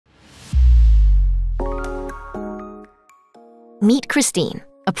Meet Christine,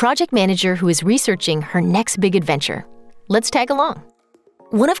 a project manager who is researching her next big adventure. Let's tag along.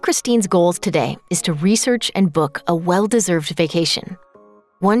 One of Christine's goals today is to research and book a well-deserved vacation,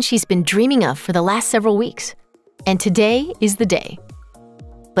 one she's been dreaming of for the last several weeks. And today is the day.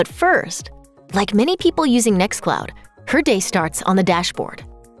 But first, like many people using Nextcloud, her day starts on the dashboard.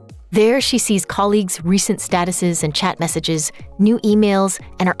 There, she sees colleagues' recent statuses and chat messages, new emails,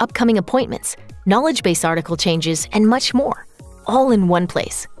 and her upcoming appointments, knowledge base article changes, and much more, all in one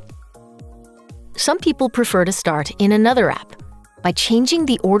place. Some people prefer to start in another app. By changing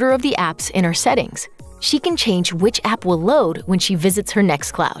the order of the apps in her settings, she can change which app will load when she visits her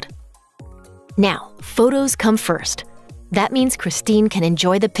Nextcloud. Now, photos come first. That means Christine can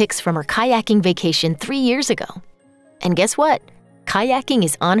enjoy the pics from her kayaking vacation 3 years ago. And guess what? Kayaking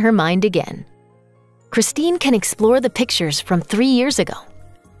is on her mind again. Christine can explore the pictures from 3 years ago.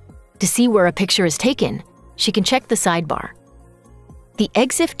 To see where a picture is taken, she can check the sidebar. The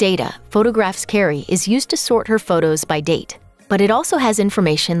EXIF data photographs carry is used to sort her photos by date, but it also has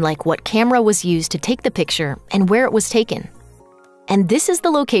information like what camera was used to take the picture and where it was taken. And this is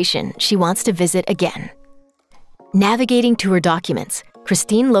the location she wants to visit again. Navigating to her documents,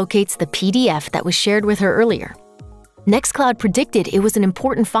 Christine locates the PDF that was shared with her earlier. Nextcloud predicted it was an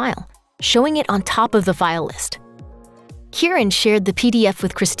important file, showing it on top of the file list. Kieran shared the PDF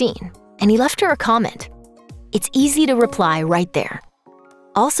with Christine, and he left her a comment. It's easy to reply right there.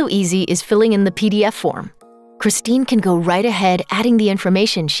 Also easy is filling in the PDF form. Christine can go right ahead adding the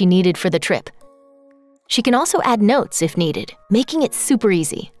information she needed for the trip. She can also add notes if needed, making it super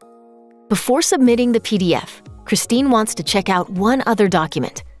easy. Before submitting the PDF, Christine wants to check out one other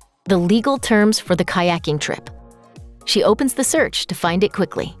document, the legal terms for the kayaking trip. She opens the search to find it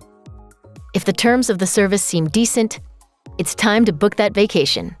quickly. If the terms of the service seem decent, it's time to book that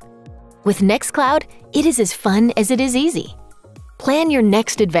vacation. With Nextcloud, it is as fun as it is easy. Plan your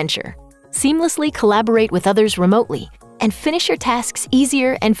next adventure, seamlessly collaborate with others remotely, and finish your tasks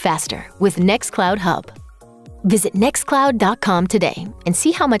easier and faster with Nextcloud Hub. Visit nextcloud.com today and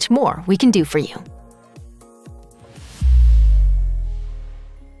see how much more we can do for you.